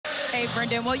Hey,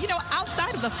 Brendan. Well, you know,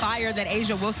 outside of the fire that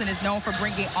A'ja Wilson is known for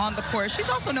bringing on the court, she's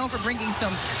also known for bringing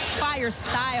some fire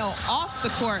style off the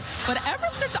court. But ever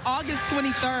since August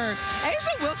 23rd,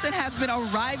 A'ja Wilson has been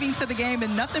arriving to the game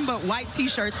in nothing but white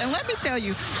T-shirts. And let me tell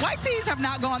you, white tees have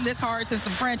not gone this hard since the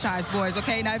franchise boys,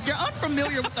 okay? Now, if you're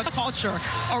unfamiliar with the culture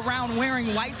around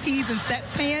wearing white tees and set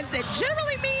pants, that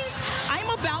generally means I'm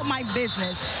about my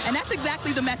business. And that's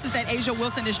exactly the message that A'ja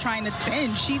Wilson is trying to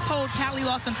send. She told Callie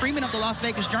Lawson-Freeman of the Las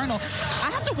Vegas Journal, I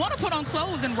have to want to put on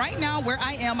clothes, and right now where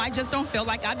I am, I just don't feel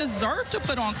like I deserve to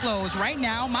put on clothes. Right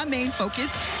now, my main focus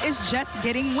is just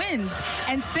getting wins.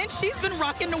 And since she's been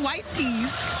rocking the white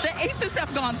tees, the Aces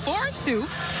have gone 4-2.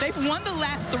 They've won the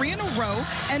last 3 in a row,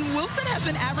 and Wilson has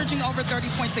been averaging over 30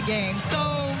 points a game. So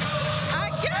I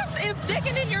guess if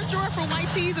digging in your drawer for white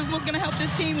tees is what's going to help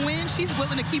this team win, she's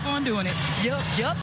willing to keep on doing it. Yep.